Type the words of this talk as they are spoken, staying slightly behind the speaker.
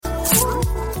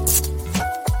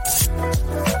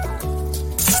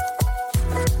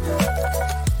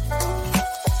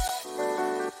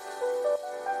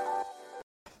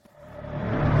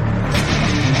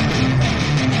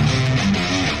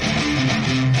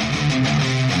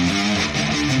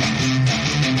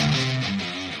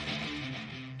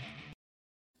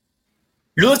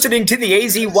You're listening to the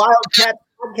AZ Wildcat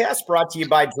podcast brought to you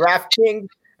by DraftKings.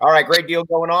 All right, great deal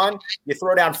going on. You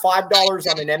throw down $5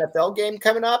 on an NFL game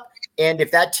coming up, and if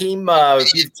that team,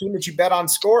 if you have a team that you bet on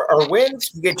score or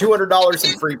wins, you get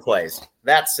 $200 in free plays.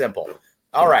 That's simple.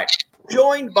 All right,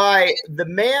 joined by the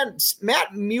man, Matt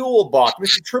Muehlebach,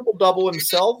 Mr. Triple Double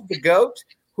himself, the GOAT,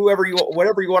 whatever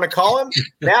you want to call him.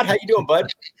 Matt, how you doing, bud?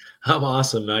 I'm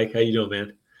awesome, Mike. How you doing,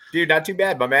 man? Dude, not too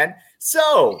bad, my man.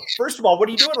 So, first of all, what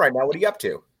are you doing right now? What are you up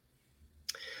to?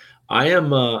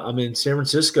 I'm in San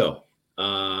Francisco.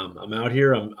 I'm out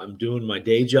here. I'm doing my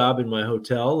day job in my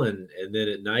hotel, and then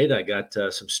at night I got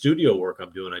some studio work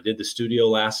I'm doing. I did the studio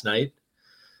last night.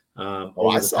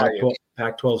 I saw you.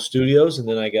 Pac-12 studios, and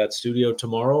then I got studio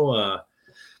tomorrow.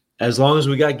 As long as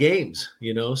we got games,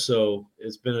 So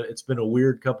it's been a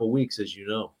weird couple of weeks, as you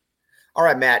know. All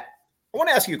right, Matt. I want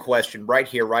to ask you a question right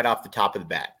here, right off the top of the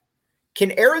bat.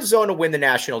 Can Arizona win the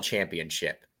national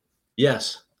championship?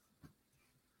 Yes.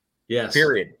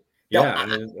 Period. Yeah.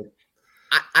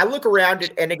 I look around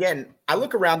it, and again, I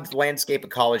look around the landscape of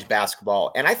college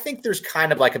basketball, and I think there's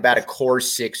kind of like about a core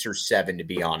 6 or 7, to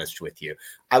be honest with you.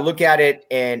 I look at it,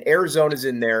 and Arizona's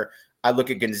in there. I look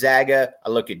at Gonzaga. I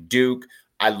look at Duke.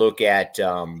 I look at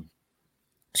now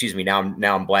I'm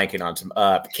blanking on some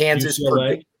Kansas,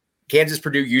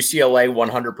 Purdue, UCLA,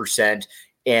 100%.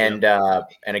 And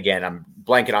again, I'm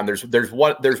blanking on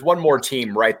there's one more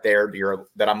team right there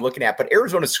that I'm looking at, but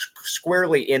Arizona's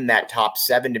squarely in that top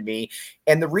 7 to me.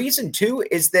 And the reason too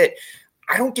is that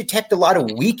I don't detect a lot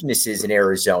of weaknesses in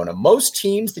Arizona. Most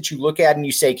teams that you look at and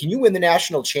you say, can you win the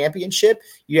national championship?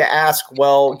 You ask,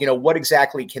 well, what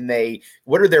exactly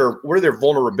what are their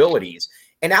vulnerabilities?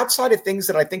 And outside of things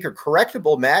that I think are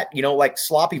correctable, Matt, like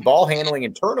sloppy ball handling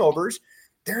and turnovers,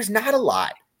 there's not a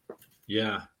lot.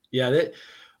 Yeah.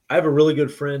 I have a really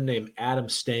good friend named Adam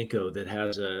Stanko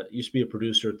that used to be a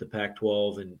producer at the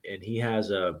Pac-12, and he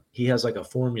has like a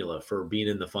formula for being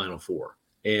in the Final Four,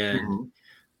 and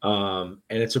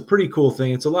it's a pretty cool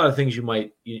thing. It's a lot of things you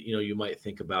might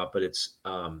think about, but it's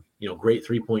great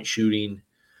 3-point shooting,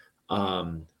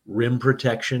 rim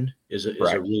protection is a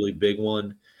really big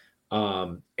one.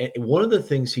 And one of the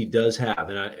things he does have,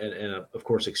 and of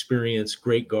course experience,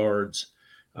 great guards,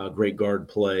 great guard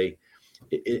play.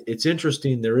 It's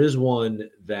interesting. There is one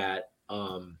that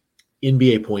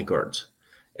NBA point guards.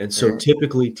 And so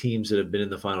typically teams that have been in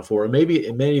the Final Four, and maybe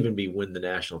it may even be win the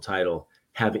national title,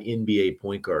 have NBA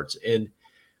point guards. And,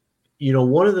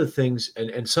 one of the things,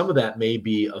 and some of that may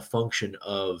be a function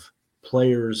of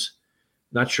players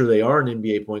not sure they are an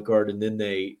NBA point guard, and then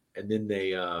they win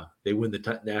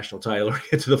the national title or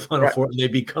get to the Final Four, and they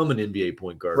become an NBA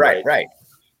point guard. Right.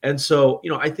 And so,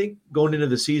 I think going into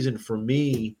the season for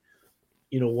me,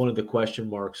 one of the question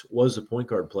marks was the point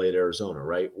guard play at Arizona,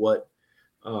 right? What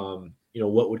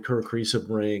would Kerr Kriisa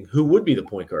bring? Who would be the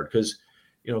point guard? Because,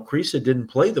 Kriisa didn't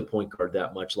play the point guard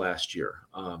that much last year.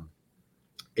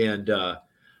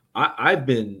 I've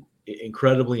been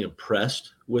incredibly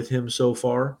impressed with him so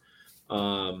far.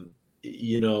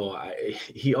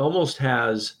 He almost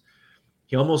has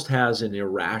an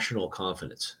irrational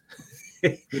confidence.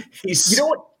 You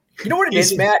know what it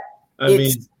is, Matt?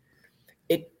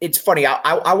 It's funny.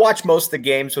 I watch most of the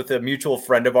games with a mutual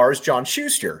friend of ours, John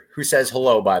Schuster, who says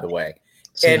hello, by the way.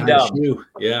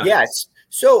 Yes.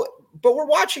 So, but we're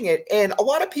watching it, and a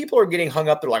lot of people are getting hung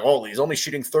up. They're like, "Oh, he's only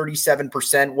shooting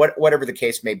 37%," whatever the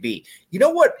case may be. You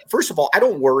know what? First of all, I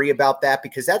don't worry about that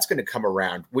because that's going to come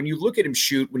around. When you look at him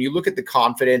shoot, when you look at the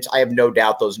confidence, I have no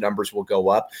doubt those numbers will go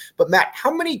up. But Matt,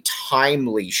 how many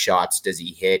timely shots does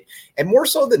he hit? And more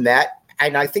so than that,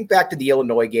 and I think back to the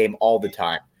Illinois game all the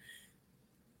time.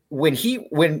 When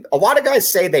a lot of guys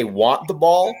say they want the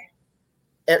ball,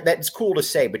 that's cool to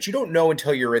say, but you don't know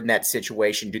until you're in that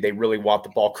situation. Do they really want the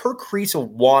ball? Kerr Kriisa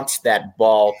wants that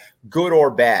ball, good or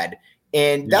bad.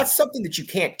 And that's something that you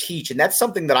can't teach. And that's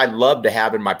something that I love to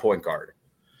have in my point guard.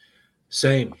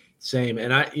 Same.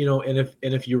 And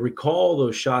if you recall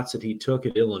those shots that he took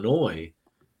at Illinois,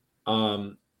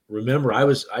 remember I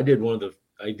did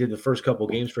the first couple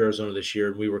games for Arizona this year,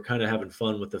 and we were kind of having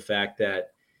fun with the fact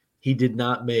that he did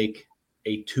not make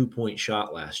a 2-point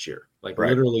shot last year.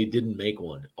 Literally didn't make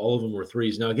one. All of them were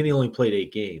threes. Now, again, he only played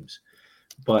 8 games.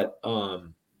 But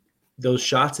those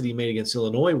shots that he made against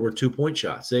Illinois were 2-point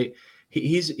shots.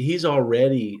 He's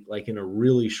already, in a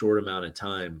really short amount of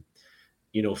time,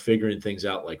 figuring things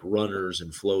out like runners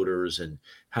and floaters and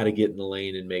how to get in the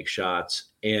lane and make shots.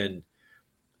 And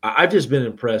I've just been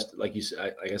impressed. Like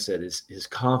I said, his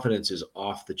confidence is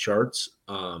off the charts.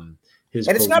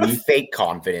 It's not a fake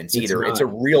confidence either. It's a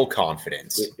real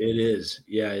confidence. It is.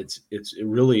 Yeah, it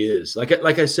really is. Like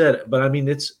I said, but I mean,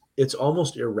 it's it's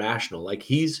almost irrational. Like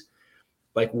he's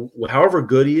like, however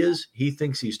good he is, he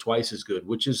thinks he's twice as good,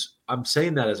 which is, I'm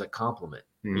saying that as a compliment.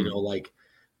 You know, like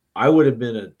I would have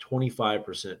been a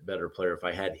 25% better player if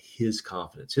I had his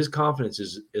confidence. His confidence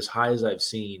is as high as I've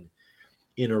seen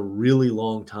in a really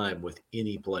long time with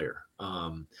any player.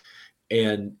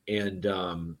 And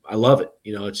I love it.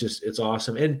 You know, it's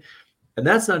awesome. And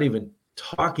that's not even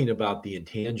talking about the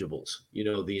intangibles, you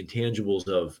know, the intangibles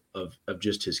of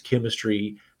just his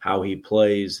chemistry, how he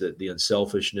plays, the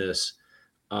unselfishness.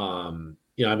 You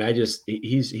know, I mean,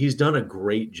 he's done a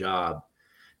great job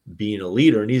being a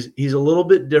leader, and he's a little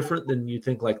bit different than you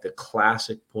think, like the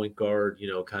classic point guard, you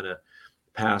know, kind of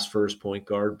pass first point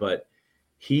guard, but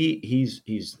he's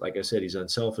like I said, he's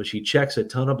unselfish. He checks a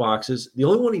ton of boxes. The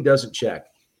only one he doesn't check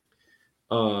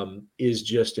is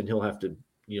just, and he'll have to,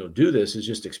 you know, do this, is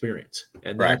just experience.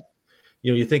 And that,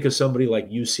 you know, you think of somebody like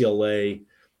UCLA.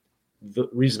 The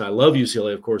reason I love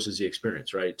UCLA, of course, is the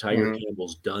experience, right? Tiger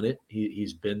Campbell's done it.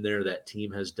 He's been there. That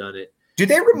team has done it. Do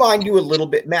they remind you a little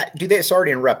bit, Matt? Sorry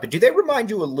to interrupt, but do they remind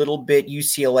you a little bit,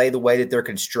 UCLA, the way that they're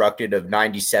constructed, of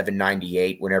 97,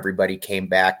 98 when everybody came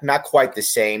back? Not quite the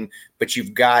same, but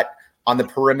you've got on the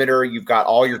perimeter, you've got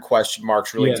all your question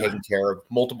marks really taken care of.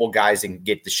 Multiple guys and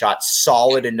get the shot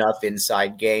solid enough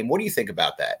inside game. What do you think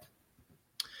about that?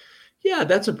 Yeah,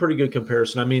 that's a pretty good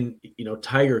comparison. I mean, you know,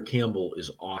 Tiger Campbell is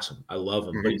awesome. I love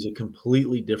him, but he's a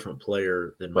completely different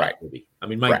player than Mike Bibby. I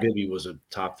mean, Mike Bibby was a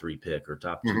top 3 pick or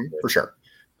top 2 pick. For sure.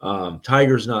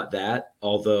 Tiger's not that,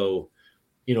 although,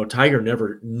 you know, Tiger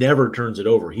never turns it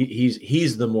over.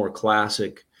 He's the more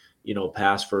classic, you know,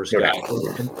 pass first guy.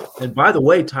 And by the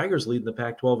way, Tiger's leading the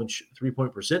Pac-12 in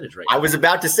 3-point percentage right now. I was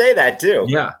about to say that too.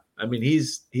 Yeah. I mean,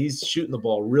 he's shooting the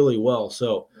ball really well.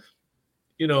 So,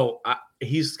 you know,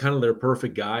 he's kind of their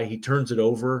perfect guy. He turns it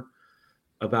over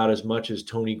about as much as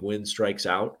Tony Gwynn strikes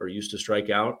out or used to strike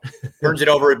out. Turns it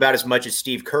over about as much as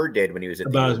Steve Kerr did when he was at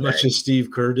about as much as Steve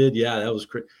Kerr did. Yeah, that was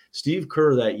crazy. Steve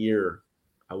Kerr that year,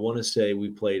 I want to say we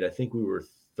played, I think we were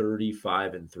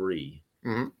 35-3.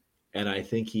 And I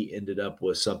think he ended up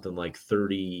with something like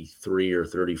 33 or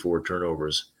 34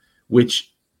 turnovers,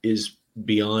 which is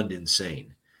beyond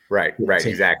insane. Right,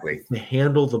 exactly. To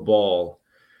handle the ball.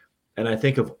 And I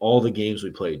think of all the games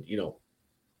we played, you know,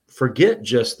 forget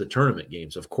just the tournament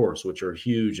games, of course, which are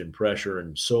huge and pressure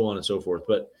and so on and so forth.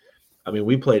 But, I mean,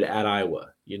 we played at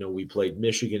Iowa. You know, we played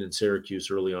Michigan and Syracuse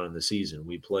early on in the season.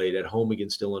 We played at home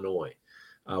against Illinois.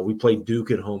 We played Duke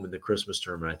at home in the Christmas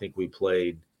tournament. I think we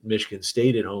played Michigan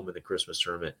State at home in the Christmas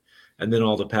tournament. And then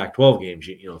all the Pac-12 games,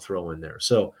 you know, throw in there.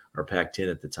 So, or Pac-10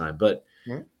 at the time. But,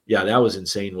 yeah, that was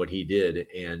insane what he did.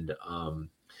 And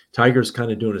Tiger's kind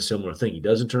of doing a similar thing. He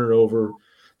doesn't turn it over.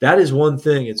 That is one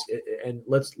thing. And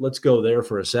let's go there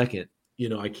for a second. You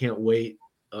know, I can't wait.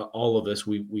 All of us,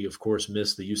 we of course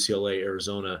missed the UCLA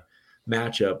Arizona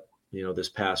matchup, you know, this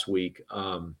past week.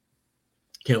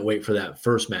 Can't wait for that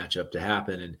first matchup to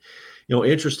happen. And, you know,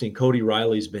 interesting, Cody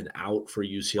Riley's been out for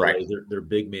UCLA. Their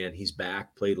big man, he's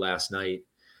back, played last night.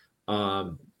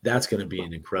 That's going to be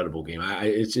an incredible game.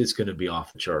 It's going to be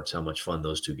off the charts how much fun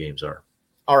those two games are.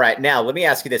 All right, now let me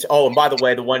ask you this. Oh, and by the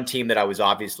way, the one team that I was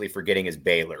obviously forgetting is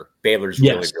Baylor. Baylor's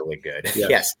really, really good.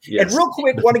 Yes. And real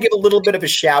quick, want to give a little bit of a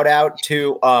shout out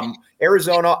to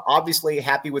Arizona. Obviously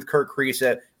happy with Kerr.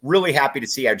 Really happy to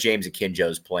see how James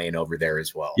Akinjo's playing over there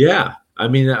as well. Yeah, I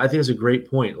mean, I think it's a great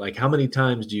point. Like, how many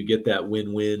times do you get that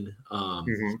win-win?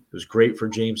 It was great for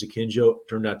James Akinjo.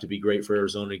 Turned out to be great for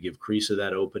Arizona to give Kriisa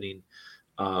that opening.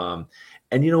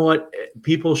 And you know what?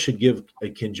 People should give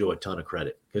Akinjo a ton of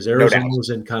credit because Arizona was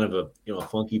in kind of a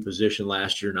funky position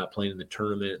last year, not playing in the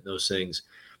tournament and those things.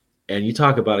 And you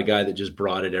talk about a guy that just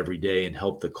brought it every day and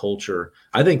helped the culture.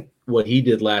 I think what he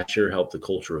did last year helped the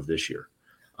culture of this year.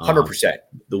 100%.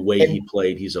 The way he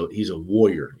played, he's a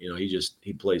warrior. You know,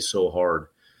 he plays so hard.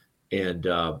 And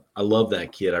I love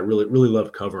that kid. I really, really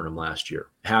loved covering him last year.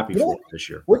 Happy for him this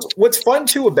year. What's fun,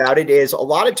 too, about it is a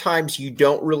lot of times you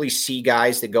don't really see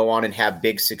guys that go on and have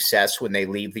big success when they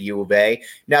leave the U of A.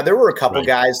 Now, there were a couple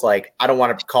guys, like, I don't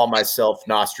want to call myself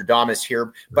Nostradamus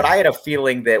here, but I had a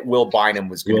feeling that Will Bynum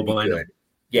was going to be good.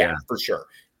 Yeah, for sure.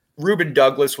 Ruben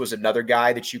Douglas was another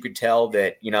guy that you could tell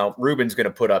that, you know, Ruben's going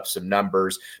to put up some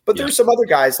numbers. But there's some other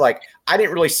guys, like, I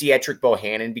didn't really see Etrick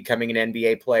Bohannon becoming an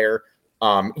NBA player.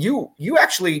 You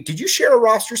actually, did you share a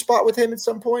roster spot with him at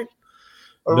some point?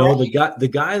 No, the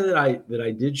guy that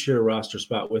I did share a roster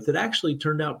spot with, it actually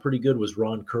turned out pretty good, was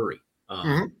Ron Curry.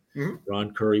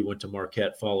 Ron Curry went to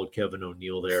Marquette, followed Kevin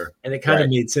O'Neal there, and it kind of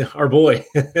made sense. Our boy,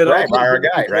 our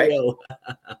guy, right?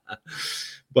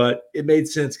 But it made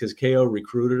sense because KO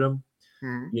recruited him.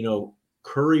 You know,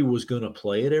 Curry was going to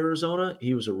play at Arizona.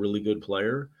 He was a really good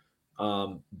player.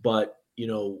 But,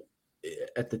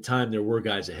 at the time there were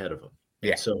guys ahead of him.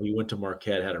 And Yeah. so he went to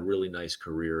Marquette, had a really nice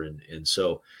career. And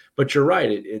so, but you're right.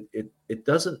 It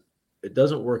doesn't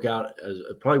work out as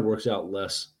it probably works out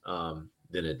less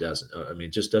than it doesn't. I mean,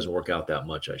 it just doesn't work out that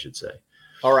much, I should say.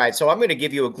 All right, so I'm going to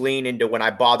give you a glean into when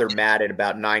I bother Matt at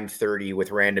about 9:30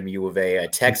 with random U of A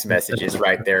text messages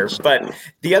right there. But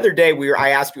the other day we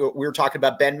were talking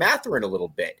about Ben Mathurin a little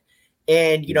bit,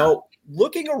 and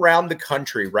looking around the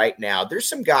country right now, there's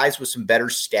some guys with some better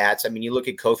stats. I mean, you look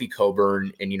at Kofi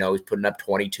Coburn, and he's putting up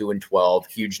 22 and 12,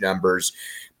 huge numbers.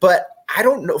 But I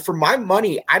don't know, for my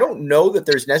money, I don't know that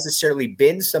there's necessarily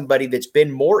been somebody that's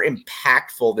been more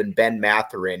impactful than Ben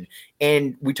Mathurin.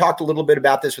 And we talked a little bit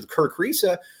about this with Kerr,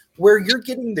 where you're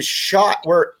getting the shot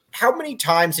where how many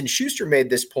times, and Schuster made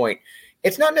this point,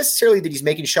 it's not necessarily that he's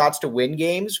making shots to win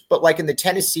games, but like in the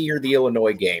Tennessee or the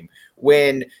Illinois game,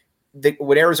 when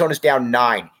Arizona's down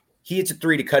 9, he hits a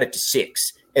 3 to cut it to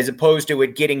 6, as opposed to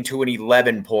it getting to an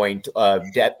 11-point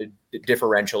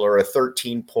differential or a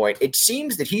 13-point. It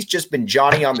seems that he's just been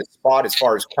Johnny on the spot as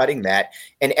far as cutting that.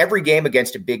 And every game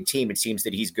against a big team, it seems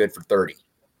that he's good for 30.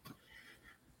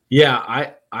 Yeah,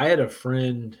 I had a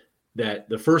friend that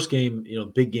the first game,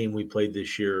 big game we played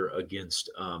this year against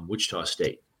Wichita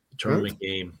State, tournament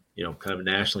game, kind of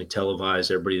nationally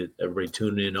televised, everybody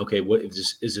tuned in. Okay, what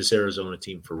is this Arizona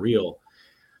team for real?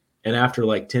 And after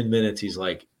like 10 minutes, he's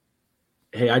like,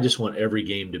 hey, I just want every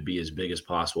game to be as big as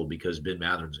possible because Ben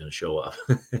Mathurin's going to show up.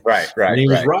 Right. And he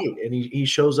was right. And he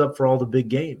shows up for all the big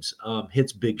games,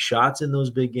 hits big shots in those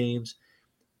big games.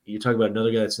 You talk about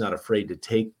another guy that's not afraid to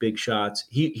take big shots.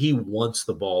 He wants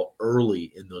the ball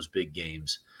early in those big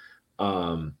games.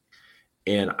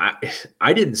 And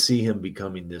I didn't see him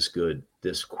becoming this good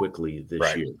this quickly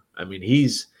this year. I mean,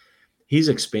 he's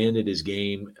expanded his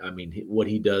game. I mean, what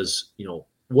he does,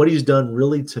 what he's done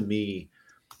really to me,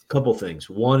 couple things.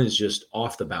 One is just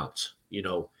off the bounce.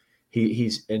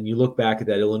 He's and you look back at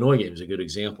that Illinois game is a good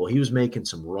example. He was making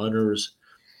some runners,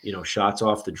 shots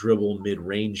off the dribble,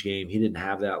 mid-range game. He didn't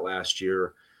have that last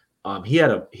year. He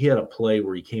had a play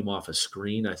where he came off a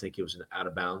screen. I think it was an out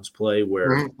of bounds play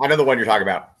where I know the one you're talking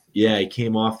about. Yeah, he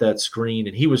came off that screen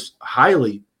and he was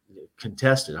highly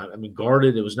contested. I mean,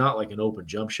 guarded. It was not like an open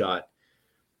jump shot.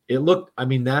 It looked. I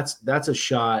mean, that's a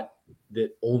shot that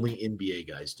only NBA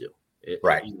guys do.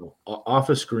 Off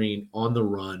a screen on the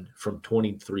run from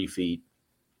 23 feet.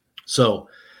 So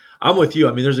I'm with you.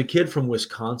 I mean, there's a kid from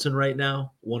Wisconsin right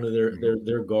now, one of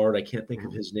their guard. I can't think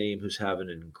of his name, who's having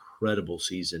an incredible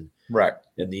season. Right.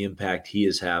 And the impact he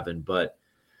is having. But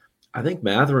I think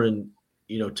Mathurin,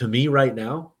 to me right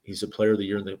now, he's a player of the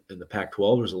year in the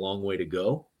Pac-12. There's a long way to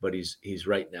go, but he's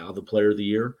right now the player of the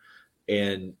year.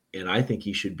 And I think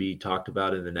he should be talked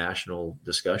about in the national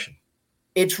discussion.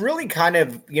 It's really kind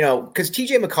of, because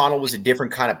TJ McConnell was a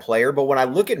different kind of player. But when I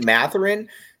look at Mathurin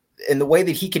and the way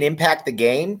that he can impact the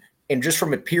game, and just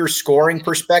from a pure scoring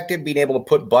perspective, being able to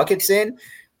put buckets in,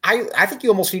 I think you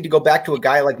almost need to go back to a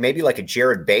guy like maybe like a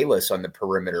Jared Bayless on the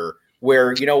perimeter,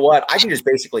 where, I can just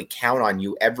basically count on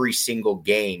you every single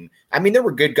game. I mean, there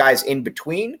were good guys in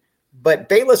between, but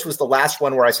Bayless was the last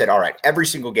one where I said, all right, every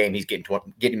single game he's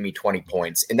getting me 20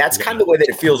 points. And that's kind of the way that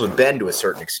it feels with Ben to a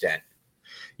certain extent.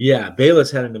 Yeah,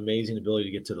 Bayless had an amazing ability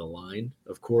to get to the line,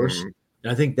 of course. Mm-hmm.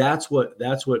 And I think that's what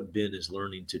Ben is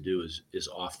learning to do is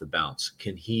off the bounce.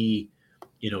 Can he,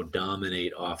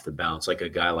 dominate off the bounce like a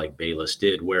guy like Bayless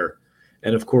did?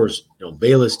 And of course,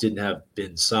 Bayless didn't have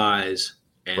Ben's size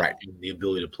and the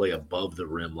ability to play above the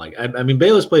rim. Like I mean,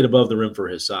 Bayless played above the rim for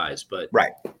his size, but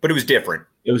it was different.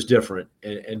 It was different,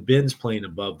 and Ben's playing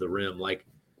above the rim. Like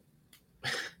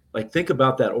think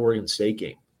about that Oregon State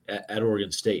game. At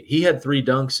Oregon State, he had 3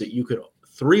 dunks that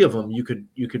three of them you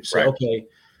could say, okay,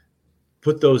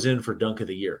 put those in for dunk of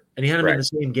the year, and he had them in the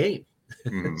same game.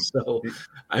 Mm-hmm. So,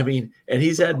 I mean, and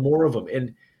he's had more of them,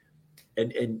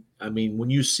 and I mean, when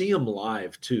you see him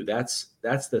live too, that's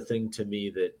the thing to me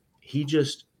that he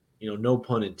just, no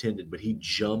pun intended, but he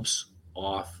jumps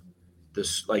off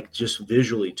this, like just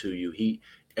visually to you,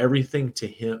 everything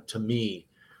to me,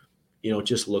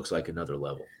 just looks like another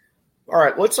level. All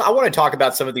right, I want to talk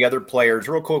about some of the other players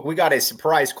real quick. We got a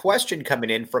surprise question coming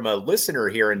in from a listener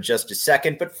here in just a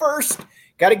second. But first,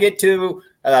 got to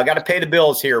pay the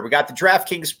bills here. We got the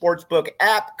DraftKings Sportsbook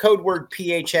app, code word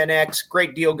PHNX.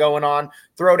 Great deal going on.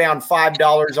 Throw down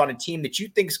 $5 on a team that you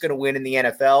think is going to win in the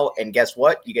NFL. And guess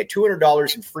what? You get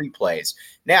 $200 in free plays.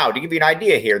 Now, to give you an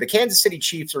idea here, the Kansas City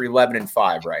Chiefs are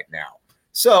 11-5 right now.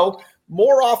 So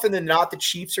more often than not, the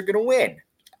Chiefs are going to win.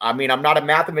 I mean, I'm not a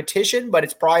mathematician, but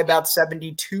it's probably about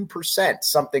 72%,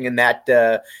 something in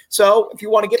that. So if you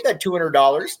want to get that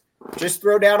 $200, just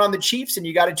throw down on the Chiefs, and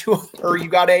you got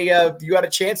a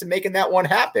chance of making that one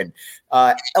happen.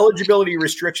 Eligibility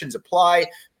restrictions apply.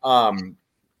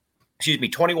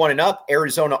 21 and up,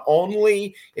 Arizona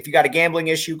only. If you got a gambling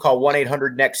issue, call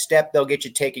 1-800-NEXT-STEP. They'll get you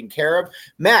taken care of.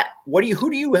 Matt, who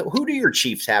do your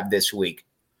Chiefs have this week?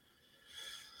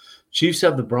 Chiefs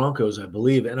have the Broncos, I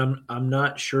believe, and I'm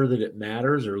not sure that it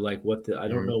matters or like I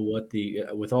don't know what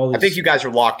with all this. I think you guys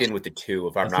are locked in with the 2,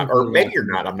 if I'm not, or maybe you're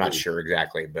not. I'm not sure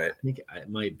exactly, but I think it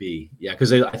might be. Yeah,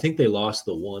 because I think they lost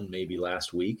the 1 maybe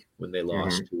last week when they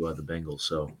lost to the Bengals.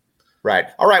 So. Right.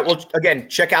 All right. Well, again,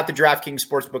 check out the DraftKings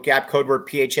Sportsbook app, code word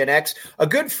PHNX. A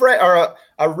good friend, or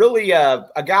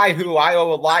a guy who I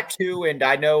owe a lot to, and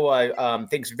I know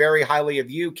thinks very highly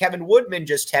of you. Kevin Woodman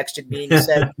just texted me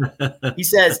and he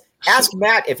says, ask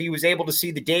Matt if he was able to see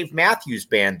the Dave Matthews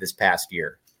Band this past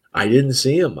year. I didn't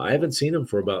see him. I haven't seen him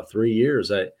for about 3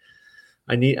 years.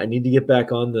 I need to get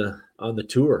back on the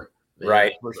tour. Man,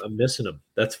 right. I'm missing him.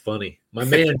 That's funny. My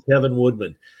man, Kevin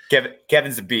Woodman.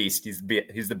 Kevin's a beast. He's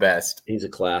the best. He's a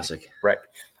classic. Right.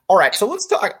 All right. So let's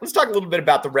talk a little bit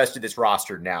about the rest of this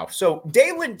roster now. So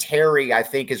Dalen Terry, I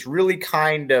think, is really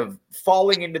kind of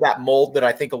falling into that mold that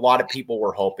I think a lot of people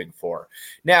were hoping for.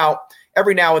 Now,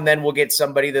 every now and then we'll get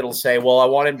somebody that'll say, well, I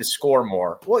want him to score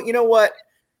more. Well, you know what?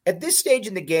 At this stage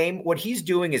in the game, what he's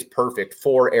doing is perfect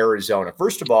for Arizona.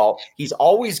 First of all, he's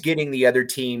always getting the other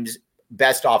team's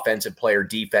best offensive player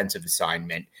defensive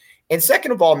assignment. And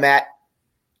second of all, Matt,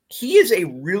 he is a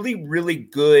really, really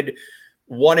good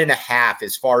 1.5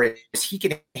 as far as he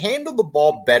can handle the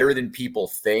ball better than people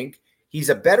think. He's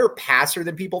a better passer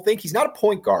than people think. He's not a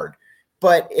point guard.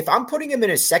 But if I'm putting him in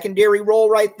a secondary role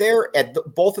right there at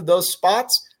both of those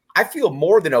spots, I feel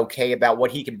more than okay about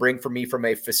what he can bring for me from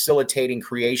a facilitating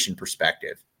creation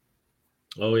perspective.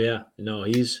 Oh, yeah. No,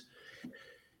 he's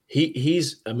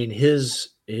I mean, his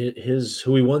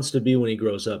who he wants to be when he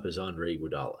grows up is Andre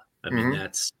Iguodala. I mean,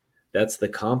 that's the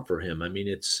comp for him. I mean,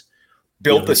 it's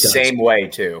built the same way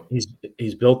too.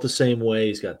 He's built the same way.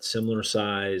 He's got similar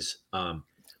size.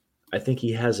 I think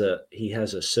he has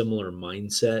a similar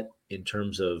mindset in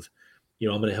terms of, I'm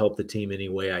going to help the team any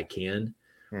way I can.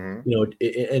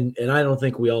 And I don't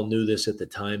think we all knew this at the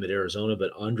time at Arizona,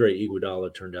 but Andre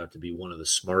Iguodala turned out to be one of the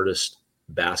smartest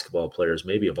basketball players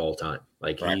maybe of all time.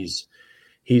 Like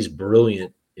he's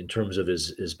brilliant in terms of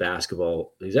his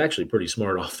basketball. He's actually pretty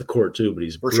smart off the court too, but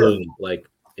he's brilliant like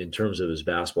in terms of his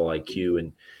basketball IQ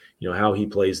and how he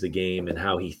plays the game and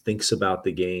how he thinks about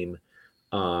the game.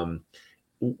 And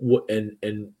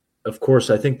of course,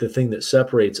 I think the thing that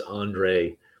separates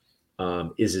Andre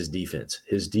is his defense,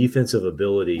 his defensive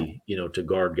ability, to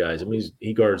guard guys. I mean,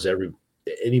 he guards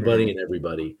anybody and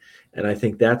everybody. And I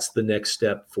think that's the next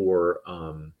step for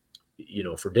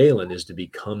Dalen is to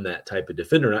become that type of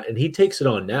defender. And he takes it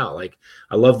on now. Like,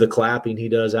 I love the clapping he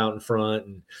does out in front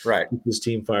and keep his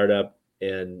team fired up.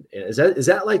 And is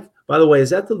that like, by the way,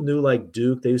 is that the new like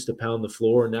Duke? They used to pound the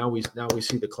floor, and now we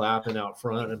see the clapping out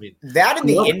front. I mean, that in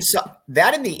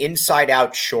the inside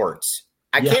out shorts.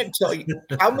 I can't tell you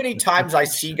how many times I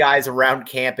see guys around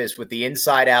campus with the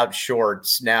inside out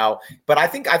shorts now, but I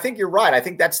think you're right. I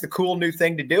think that's the cool new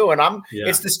thing to do. And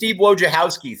it's the Steve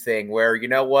Wojciechowski thing where, you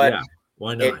know what? Yeah,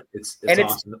 why not? It's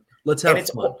awesome. Let's have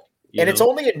fun. It's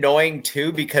only annoying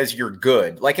too, because you're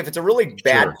good. Like if it's a really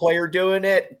bad player doing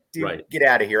it, dude, get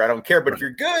out of here. I don't care. But if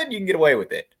you're good, you can get away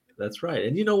with it. That's right.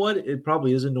 And you know what? It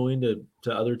probably is annoying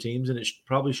to other teams, and it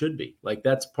probably should be. Like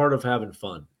that's part of having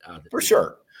fun. For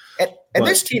sure. And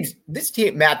this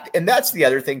team, Matt, and that's the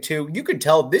other thing too. You can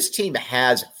tell this team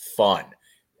has fun.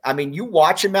 I mean, you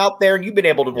watch them out there, and you've been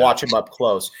able to watch them up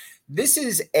close. This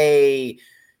is and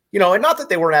not that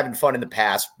they weren't having fun in the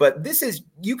past, but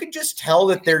you can just tell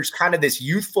that there's kind of this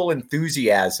youthful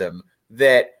enthusiasm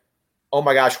that, oh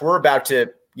my gosh, we're about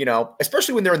to,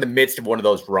 especially when they're in the midst of one of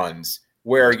those runs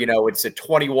where, it's a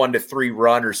 21-3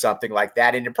 run or something like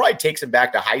that. And it probably takes them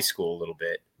back to high school a little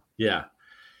bit. Yeah.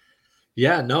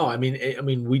 Yeah, no, I mean,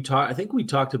 I think we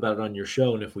talked about it on your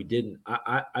show. And if we didn't,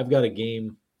 I've got a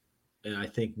game, and I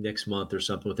think next month or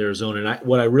something with Arizona. And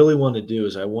what I really want to do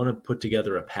is I want to put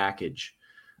together a package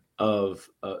of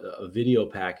a video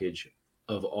package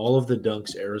of all of the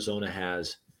dunks Arizona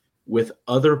has with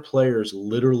other players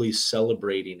literally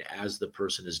celebrating as the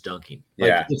person is dunking.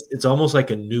 Like it's almost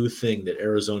like a new thing that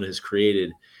Arizona has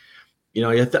created.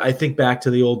 I think back to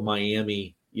the old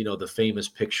Miami, the famous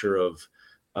picture of,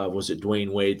 was it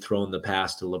Dwayne Wade throwing the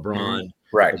pass to LeBron?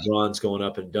 Right. LeBron's going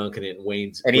up and dunking it,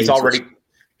 and he's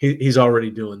already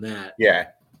doing that. Yeah.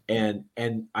 And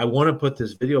I want to put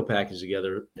this video package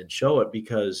together and show it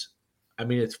because I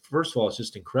mean, it's first of all, it's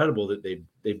just incredible that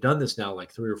they've done this now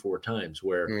like 3 or 4 times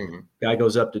where guy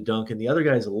goes up to dunk and the other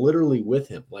guy's literally with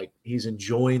him, like he's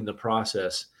enjoying the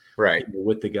process right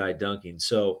with the guy dunking.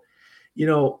 So,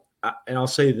 and I'll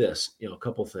say this, a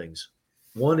couple things.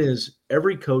 One is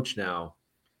every coach now,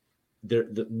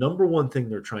 the number one thing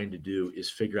they're trying to do is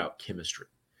figure out chemistry,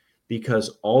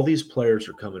 because all these players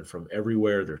are coming from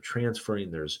everywhere. They're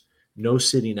transferring. There's no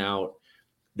sitting out.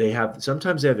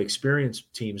 Sometimes they have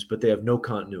experienced teams, but they have no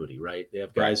continuity, right? They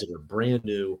have guys that are brand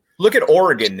new. Look at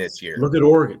Oregon this year. Look at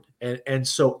Oregon. And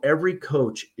so every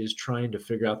coach is trying to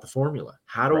figure out the formula.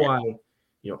 How do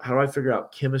I figure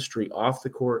out chemistry off the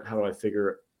court? How do I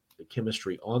figure the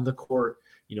chemistry on the court?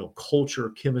 Culture,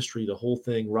 chemistry, the whole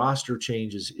thing. Roster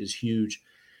changes is huge.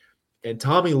 And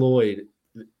Tommy Lloyd,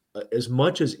 as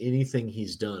much as anything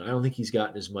he's done, I don't think he's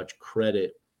gotten as much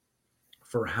credit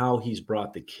for how he's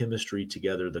brought the chemistry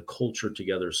together, the culture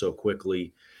together so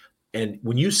quickly. And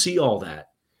when you see all that,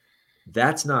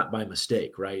 that's not by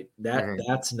mistake, right?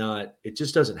 That's not, it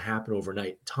just doesn't happen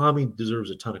overnight. Tommy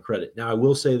deserves a ton of credit. Now, I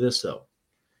will say this though.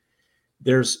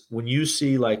 When you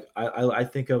see, like, I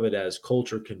think of it as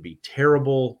culture can be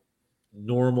terrible,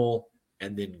 normal,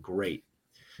 and then great.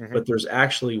 But there's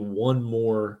actually one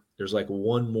more,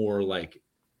 like,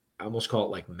 I almost call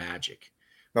it like magic,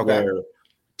 where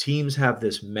teams have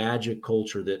this magic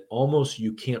culture that almost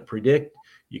you can't predict.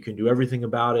 You can do everything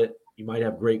about it. You might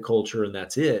have great culture and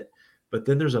that's it. But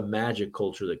then there's a magic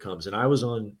culture that comes. And I was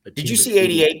on a team. Did you see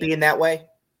 88 being that way?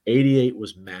 88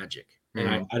 was magic.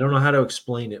 And I don't know how to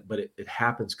explain it, but it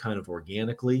happens kind of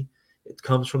organically. It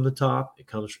comes from the top.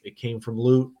 It came from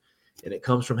Lute, and it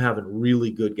comes from having really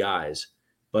good guys.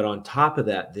 But on top of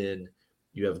that, then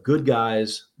you have good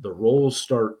guys. The roles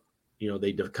start,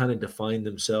 they kind of define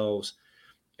themselves.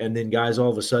 And then guys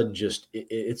all of a sudden just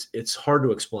it's hard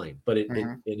to explain, but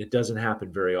it doesn't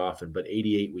happen very often. But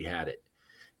 88, we had it.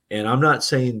 And I'm not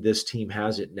saying this team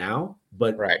has it now,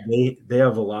 but they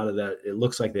have a lot of that. It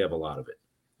looks like they have a lot of it.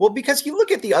 Well, because you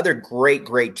look at the other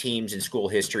great teams in school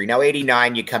history. Now,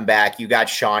 89, you come back, you got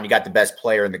Sean, you got the best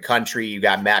player in the country, you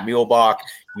got Matt Muehlebach,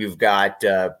 you've got,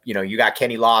 you got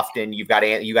Kenny Lofton, you got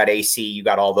AC, you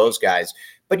got all those guys.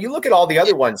 But you look at all the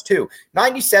other ones too.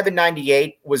 97,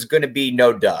 98 was going to be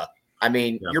no duh. I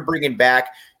mean, You're bringing back,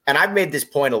 and I've made this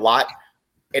point a lot.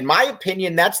 In my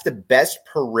opinion, that's the best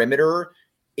perimeter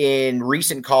in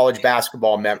recent college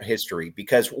basketball history,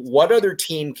 because what other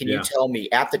team can you tell me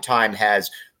at the time has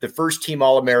the first team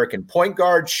All-American point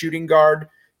guard, shooting guard,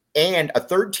 and a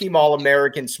third team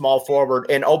All-American small forward?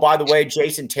 And oh, by the way,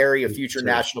 Jason Terry, a future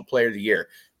National Player of the Year.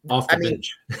 Off the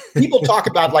bench. People talk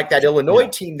about like that Illinois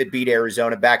team that beat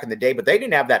Arizona back in the day, but they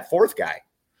didn't have that fourth guy.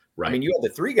 Right. I mean, you had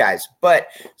the 3 guys, but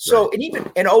and even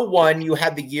in 01, you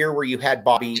had the year where you had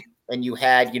Bobby, and you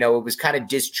had, it was kind of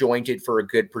disjointed for a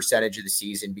good percentage of the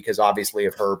season because obviously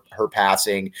of her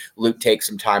passing. Luke takes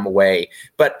some time away.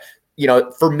 But,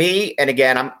 for me, and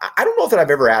again, I don't know that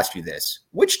I've ever asked you this.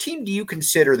 Which team do you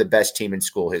consider the best team in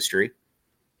school history?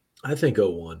 I think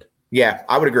 01. Yeah,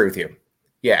 I would agree with you.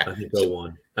 Yeah. I think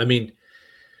 01. I mean,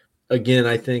 again,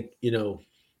 I think,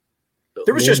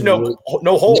 there was just no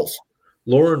holes.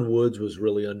 Lauren Woods was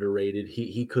really underrated.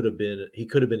 He could have been an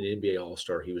NBA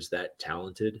All-Star. He was that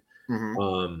talented.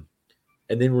 And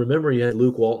then remember, you had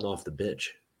Luke Walton off the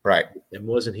bench, right? And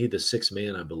wasn't he the 6th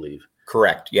man, I believe?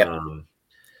 Correct. Yeah.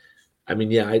 I mean,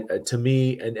 to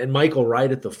me, and Michael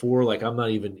Wright at the 4, like I don't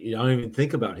even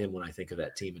think about him when I think of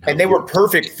that team. And they were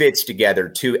perfect fits together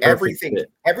too. Everything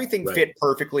fit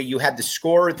perfectly. You had the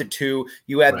scorer at the 2.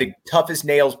 You had the toughest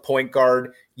nails point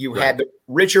guard. You had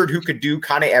Richard, who could do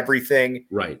kind of everything.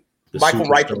 Right.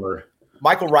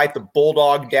 Michael Wright, the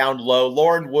bulldog down low.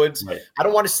 Lauren Woods, I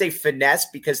don't want to say finesse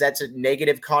because that's a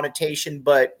negative connotation,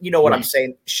 but you know what I'm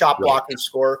saying? Shot blocking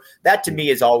scorer. That to me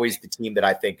is always the team that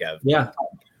I think of. Yeah.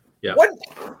 Yeah.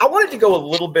 I wanted to go a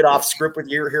little bit off script with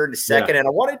you here in a second, and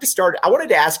I wanted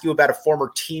to ask you about a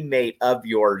former teammate of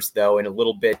yours, though, in a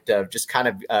little bit of just kind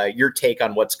of your take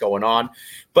on what's going on.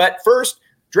 But first,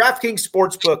 DraftKings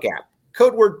Sportsbook app,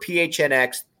 code word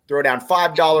PHNX. Throw down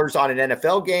 $5 on an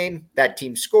NFL game. That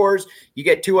team scores, you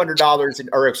get $200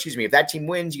 if that team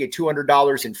wins, you get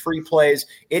 $200 in free plays.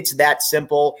 It's that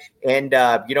simple. And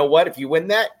you know what? If you win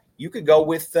that, you could go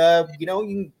with, you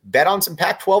can bet on some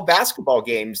Pac-12 basketball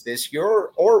games this year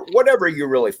or whatever you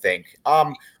really think.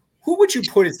 Who would you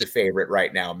put as the favorite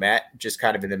right now, Matt? Just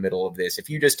kind of in the middle of this. If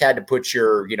you just had to put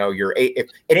your an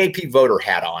AP voter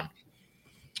hat on.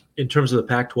 In terms of the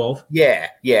Pac-12?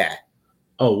 Yeah.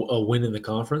 Oh, a win in the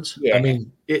conference? Yeah. I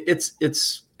mean, it's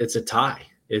a tie.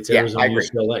 It's Arizona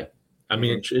UCLA. I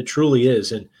mean, it truly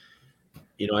is. And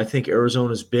I think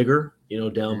Arizona's bigger,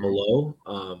 down Mhm.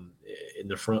 below in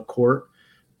the front court.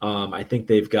 I think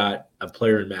they've got a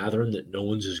player in Matherin that no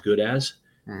one's as good as,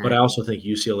 but I Mhm. also think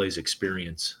UCLA's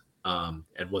experience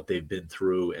and what they've been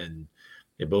through, and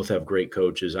they both have great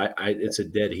coaches. It's a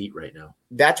dead heat right now.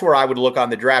 That's where I would look on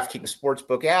the DraftKings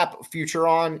Sportsbook app, future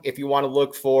on, if you want to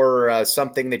look for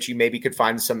something that you maybe could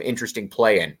find some interesting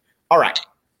play in. All right.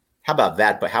 How about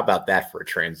that? But how about that for a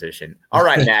transition? All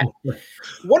right, Matt.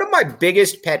 One of my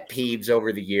biggest pet peeves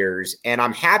over the years, and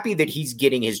I'm happy that he's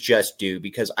getting his just due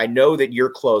because I know that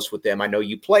you're close with them. I know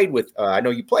you played with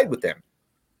them.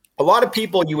 A lot of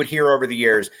people you would hear over the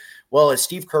years, well, is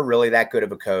Steve Kerr really that good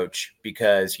of a coach?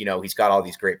 Because, he's got all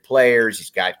these great players.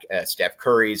 He's got Steph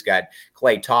Curry. He's got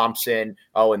Klay Thompson.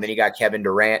 Oh, and then he got Kevin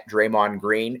Durant, Draymond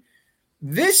Green.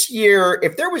 This year,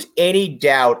 if there was any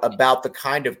doubt about the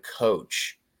kind of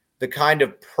coach, the kind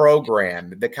of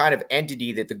program, the kind of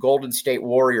entity that the Golden State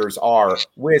Warriors are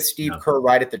with Steve Kerr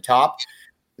right at the top,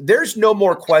 there's no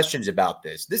more questions about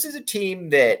this. This is a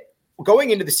team that going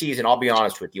into the season, I'll be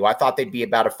honest with you, I thought they'd be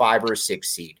about a 5 or a 6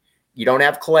 seed. You don't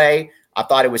have Klay. I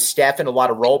thought it was Steph and a lot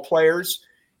of role players.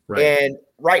 Right. And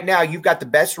right now you've got the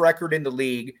best record in the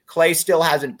league. Klay still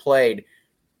hasn't played.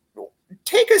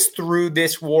 Take us through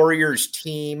this Warriors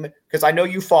team, because I know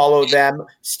you follow them.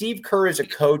 Steve Kerr is a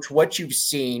coach, what you've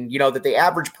seen, that the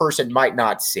average person might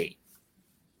not see.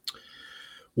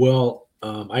 Well,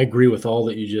 I agree with all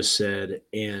that you just said.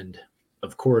 And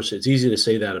of course, it's easy to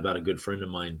say that about a good friend of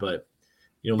mine, but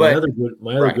my other good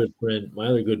friend, my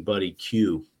other good buddy,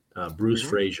 Q, Bruce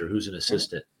Frazier, who's an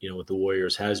assistant, with the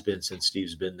Warriors, has been since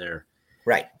Steve's been there.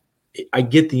 Right. I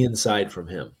get the inside from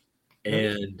him,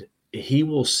 and he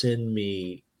will send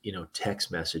me,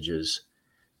 text messages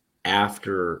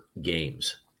after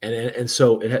games. And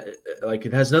so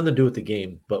it has nothing to do with the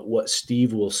game, but what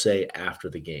Steve will say after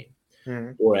the game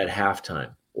or at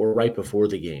halftime or right before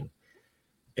the game.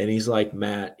 And he's like,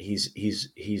 Matt, he's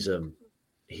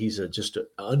just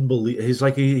unbelievable.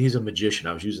 He's a magician.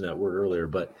 I was using that word earlier,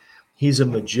 but he's a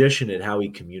magician at how he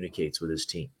communicates with his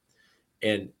team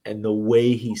and the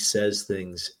way he says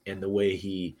things and the way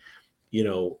he,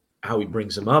 how he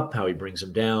brings them up, how he brings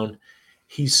them down.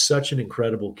 He's such an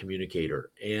incredible communicator.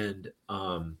 And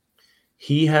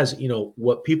he has,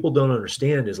 what people don't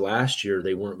understand is last year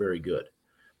they weren't very good.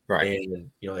 Right.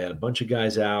 And, they had a bunch of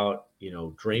guys out.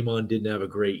 Draymond didn't have a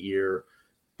great year,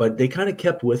 but they kind of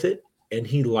kept with it. And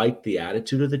he liked the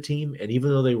attitude of the team. And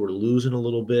even though they were losing a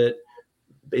little bit,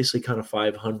 basically kind of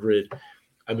 500,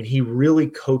 I mean, he really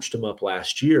coached them up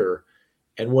last year.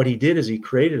 And what he did is he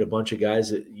created a bunch of guys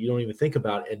that you don't even think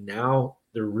about. And now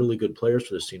they're really good players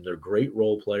for this team. They're great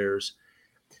role players.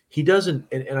 He doesn't,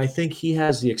 and I think he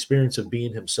has the experience of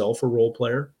being himself a role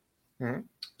player.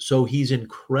 So he's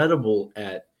incredible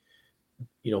at,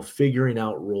 figuring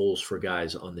out roles for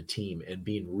guys on the team and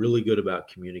being really good about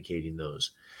communicating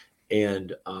those.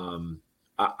 And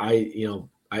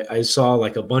I saw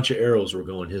like a bunch of arrows were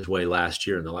going his way last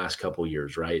year in the last couple of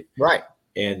years, right? Right.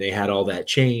 And they had all that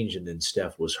change, and then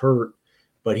Steph was hurt,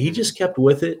 but he just kept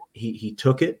with it. He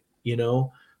took it,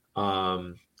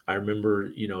 I remember,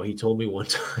 he told me one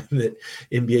time that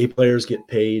NBA players get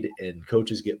paid and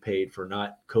coaches get paid for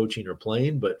not coaching or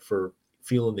playing, but for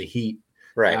feeling the heat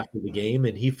after the game.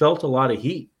 And he felt a lot of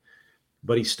heat,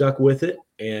 but he stuck with it,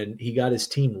 and he got his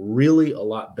team really a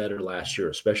lot better last year,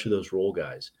 especially those role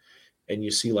guys. And you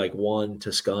see like Juan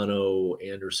Toscano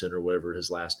Anderson or whatever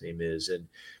his last name is. And,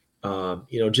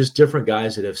 just different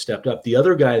guys that have stepped up. The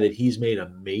other guy that he's made a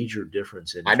major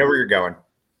difference in. I know where you're going.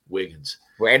 Wiggins.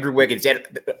 Well, Andrew Wiggins.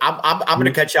 I'm going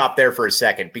to cut you off there for a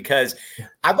second because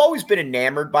I've always been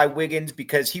enamored by Wiggins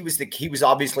because he was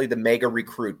obviously the mega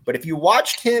recruit. But if you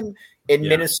watched him in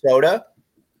Minnesota,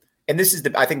 and this is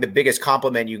I think the biggest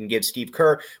compliment you can give Steve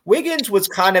Kerr, Wiggins was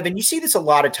kind of, and you see this a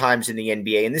lot of times in the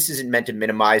NBA, and this isn't meant to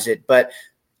minimize it, but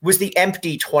was the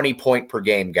empty 20-point per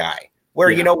game guy where,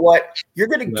 you know what, you're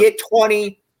going to get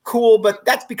 20, cool, but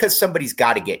that's because somebody's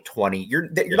got to get 20. You're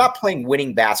not playing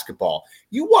winning basketball.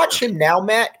 You watch him now,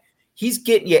 Matt, he's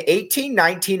getting you 18,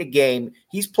 19 a game.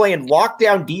 He's playing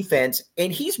lockdown defense,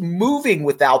 and he's moving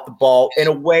without the ball in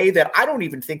a way that I don't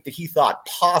even think that he thought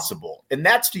possible. And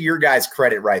that's to your guys'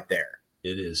 credit right there.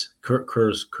 It is.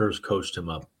 Kerr's coached him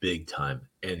up big time,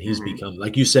 and he's become,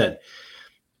 like you said,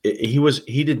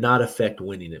 he did not affect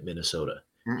winning at Minnesota.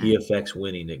 He affects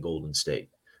winning at Golden State.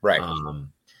 Right.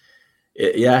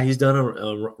 He's done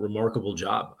a remarkable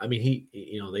job. I mean,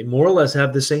 they more or less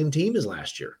have the same team as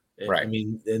last year. Right. I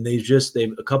mean, and they've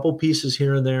a couple pieces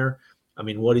here and there. I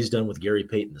mean, what he's done with Gary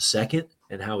Payton II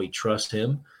and how he trusts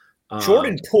him.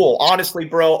 Jordan Poole, honestly,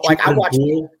 bro, like I watched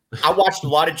I watched a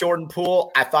lot of Jordan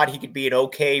Poole. I thought he could be an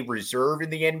okay reserve in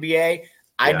the NBA.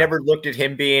 I never looked at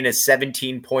him being a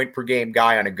 17-point per game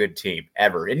guy on a good team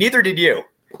ever, and neither did you.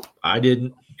 I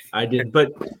didn't.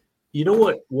 But you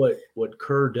know what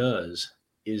Kerr does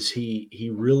is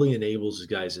he really enables his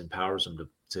guys, empowers them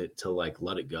to like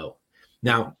let it go.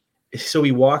 Now, so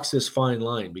he walks this fine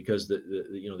line because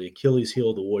the Achilles heel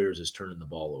of the Warriors is turning the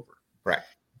ball over. Right.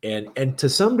 And to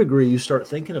some degree, you start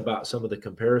thinking about some of the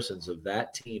comparisons of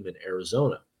that team in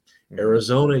Arizona.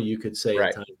 Arizona, you could say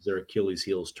at times their Achilles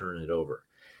heels turning it over.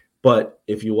 But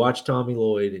if you watch Tommy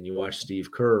Lloyd and you watch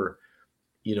Steve Kerr,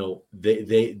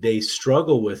 they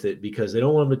struggle with it because they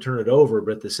don't want them to turn it over,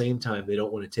 but at the same time, they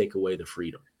don't want to take away the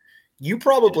freedom. You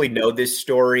probably know this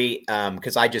story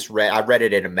because I read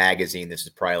it in a magazine. This is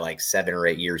probably like 7 or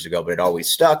 8 years ago, but it always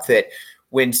stuck that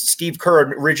when Steve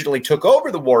Kerr originally took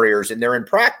over the Warriors and they're in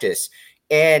practice,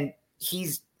 and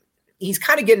he's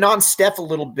kind of getting on Steph a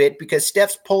little bit because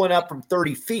Steph's pulling up from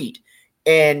 30 feet.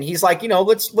 And he's like,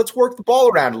 let's work the ball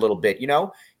around a little bit,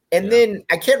 And then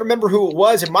I can't remember who it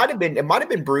was. It might have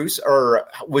been Bruce, or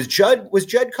was Judd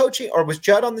coaching, or was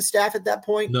Judd on the staff at that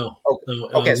point? No.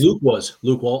 Okay. Luke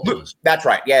Walton was. That's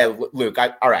right. Yeah, Luke.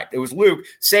 All right. It was Luke,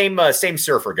 same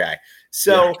surfer guy.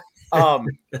 So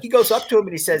he goes up to him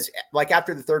and he says, like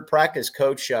after the third practice,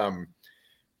 Coach,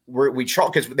 we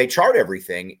chart because they chart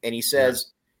everything, and he says.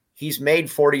 Yeah. He's made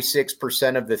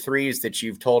 46% of the threes that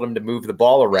you've told him to move the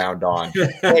ball around on.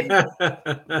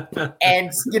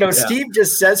 And Steve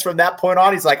just says from that point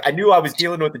on, he's like, I knew I was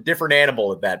dealing with a different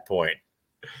animal at that point.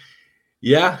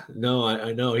 Yeah, no,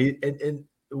 I know. And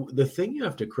the thing you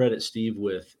have to credit Steve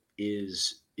with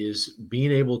is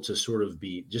being able to sort of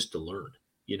be just to learn.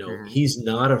 He's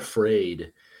not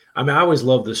afraid. I mean, I always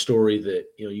love the story that,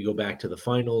 you go back to the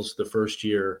finals the first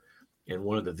year, and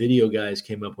one of the video guys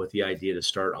came up with the idea to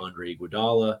start Andre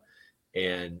Iguodala,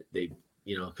 and they,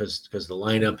 because the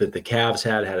lineup that the Cavs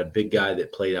had a big guy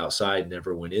that played outside,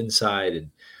 never went inside. And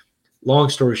long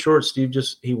story short, Steve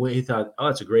he thought, oh,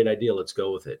 that's a great idea, let's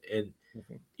go with it. And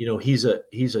he's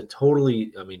a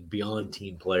totally, beyond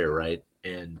team player, right?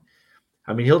 And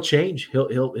he'll change.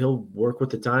 He'll work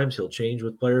with the times. He'll change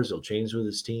with players. He'll change with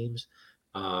his teams.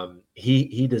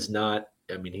 He does not.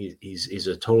 He's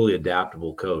a totally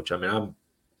adaptable coach. I'm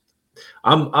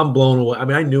blown away.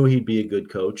 I knew he'd be a good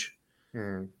coach,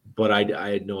 but I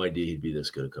had no idea he'd be this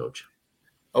good a coach.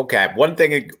 Okay. One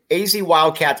thing, AZ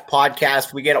Wildcats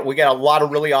podcast, we get a lot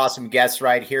of really awesome guests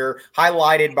right here,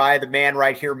 highlighted by the man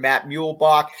right here, Matt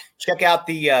Muehlebach. Check out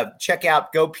Go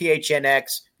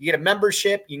PHNX. You get a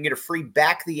membership, you can get a free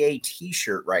Back the A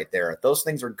t-shirt right there. Those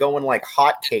things are going like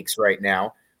hotcakes right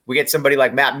now. We get somebody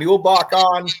like Matt Muehlebach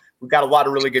on. We've got a lot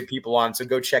of really good people on, so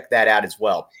go check that out as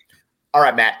well. All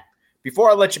right, Matt, before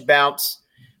I let you bounce,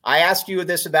 I asked you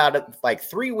this about like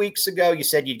 3 weeks ago. You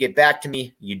said you'd get back to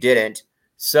me. You didn't.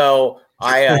 So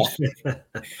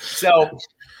so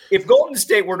if Golden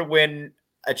State were to win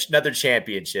another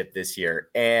championship this year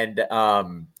and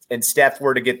Steph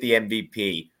were to get the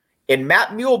MVP, in Matt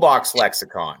Muehlebach's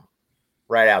lexicon,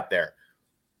 right out there,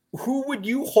 who would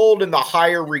you hold in the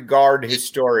higher regard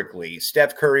historically,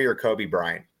 Steph Curry or Kobe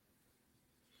Bryant?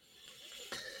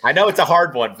 I know it's a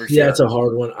hard one for sure. Yeah, it's a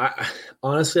hard one.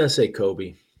 Honestly, I say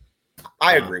Kobe.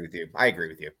 I agree with you.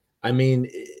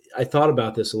 I thought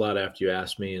about this a lot after you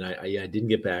asked me, and I didn't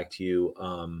get back to you.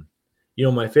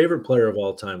 My favorite player of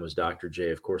all time was Dr. J.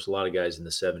 Of course, a lot of guys in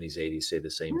the 70s, 80s say the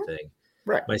same thing.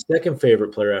 Right. My second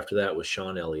favorite player after that was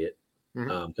Sean Elliott,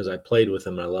 because I played with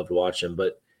him and I loved watching him.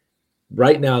 But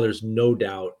right now, there's no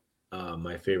doubt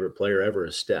my favorite player ever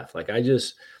is Steph.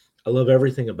 I love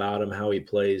everything about him, how he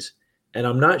plays. And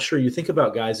I'm not sure, you think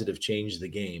about guys that have changed the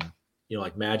game,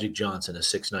 like Magic Johnson, a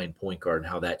 6'9" point guard,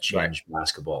 and how that changed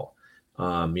basketball.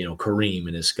 Kareem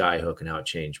and his skyhook and how it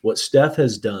changed. What Steph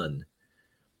has done,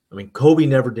 Kobe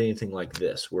never did anything like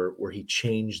this, where he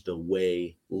changed the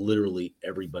way literally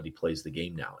everybody plays the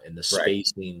game now, and the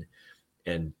spacing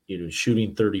and,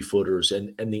 shooting 30-footers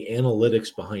and the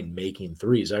analytics behind making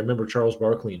threes. I remember Charles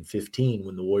Barkley in 15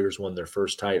 when the Warriors won their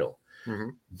first title.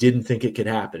 Didn't think it could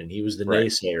happen, and he was the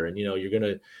naysayer. And you're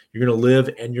gonna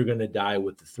live and you're gonna die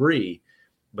with the three,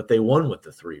 but they won with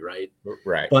the three, right?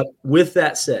 Right. But with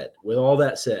all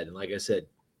that said, and like I said,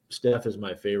 Steph is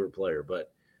my favorite player,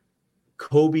 but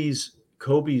Kobe's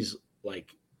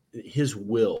like his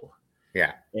will,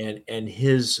 and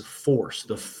his force,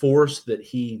 the force that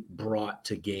he brought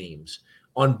to games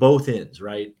on both ends,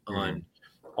 right? On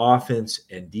offense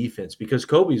and defense, because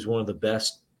Kobe's one of the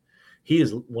best. He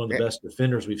is one of the best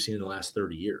defenders we've seen in the last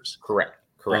 30 years. Correct.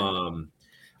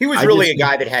 He was really a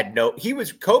guy that had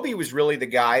Kobe was really the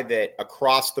guy that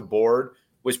across the board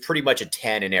was pretty much a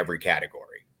 10 in every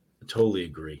category. I totally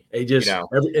agree.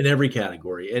 In every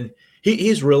category. And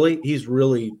he's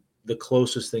really the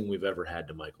closest thing we've ever had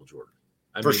to Michael Jordan.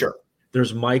 For sure.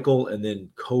 There's Michael, and then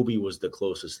Kobe was the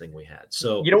closest thing we had.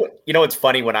 So you know, it's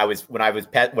funny when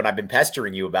I've been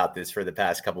pestering you about this for the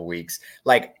past couple of weeks.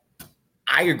 Like,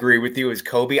 I agree with you as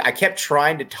Kobe. I kept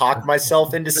trying to talk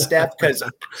myself into Steph because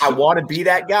I want to be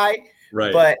that guy.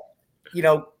 Right. But you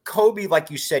know, Kobe,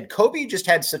 like you said, Kobe just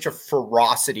had such a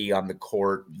ferocity on the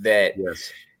court that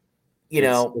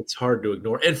it's hard to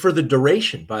ignore. And for the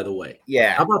duration, by the way.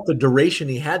 Yeah. How about the duration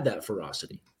he had that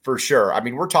ferocity? For sure. I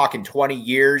mean, we're talking 20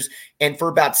 years. And for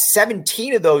about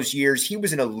 17 of those years, he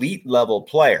was an elite level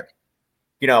player.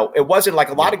 You know, it wasn't like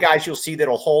a lot of guys you'll see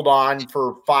that'll hold on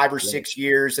for 5 or 6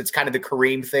 years. It's kind of the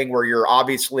Kareem thing where you're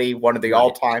obviously one of the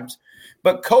all-times.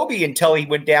 But Kobe, until he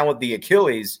went down with the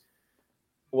Achilles,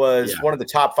 was one of the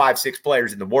top 5-6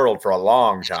 players in the world for a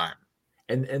long time.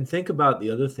 And think about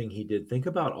the other thing he did. Think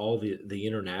about all the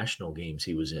international games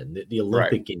he was in, the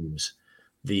Olympic games,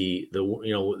 the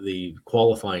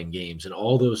qualifying games, and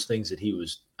all those things that he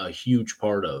was a huge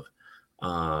part of.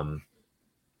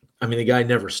 I mean, the guy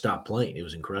never stopped playing. It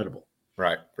was incredible.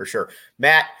 Right, for sure.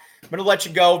 Matt, I'm going to let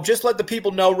you go. Just let the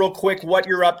people know real quick what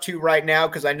you're up to right now,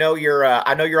 because I know you're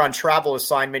on travel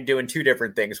assignment doing 2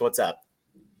 different things. What's up?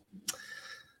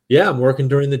 Yeah, I'm working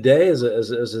during the day as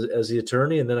the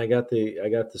attorney, and then I got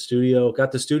the studio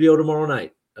tomorrow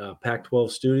night,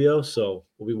 Pac-12 studio. So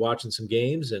we'll be watching some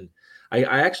games, and I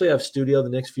actually have studio the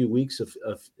next few weeks of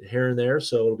here and there.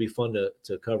 So it'll be fun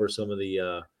to cover some of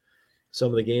the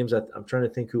games. I'm trying to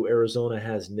think who Arizona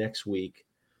has next week.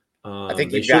 I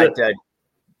think you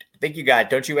got.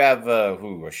 Don't you have?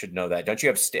 I should know that. Don't you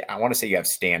have? I want to say you have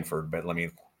Stanford, but let me.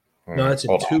 No, that's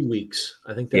in 2 weeks.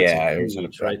 I think that's in 2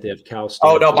 weeks, right? They have Cal State.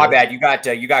 Oh no, my bad. You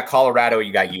got Colorado.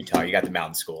 You got Utah. You got the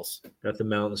mountain schools. Got the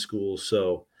mountain schools.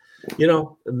 So,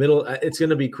 the middle. It's going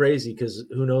to be crazy because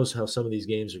who knows how some of these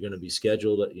games are going to be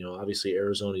scheduled. Obviously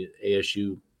Arizona,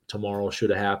 ASU tomorrow should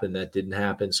have happened. That didn't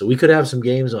happen. So we could have some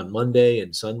games on Monday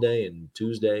and Sunday and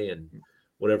Tuesday and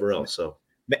whatever else. So.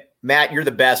 Matt, you're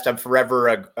the best. I'm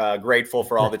forever grateful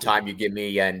for all the time you give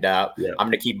me, and I'm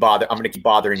going to keep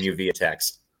bothering you via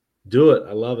text. Do it.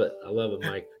 I love it.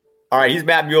 Mike. All right. He's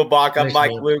Matt Muehlebach. I'm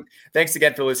Mike Luke. Thanks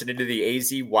again for listening to the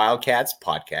AZ Wildcats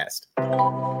podcast.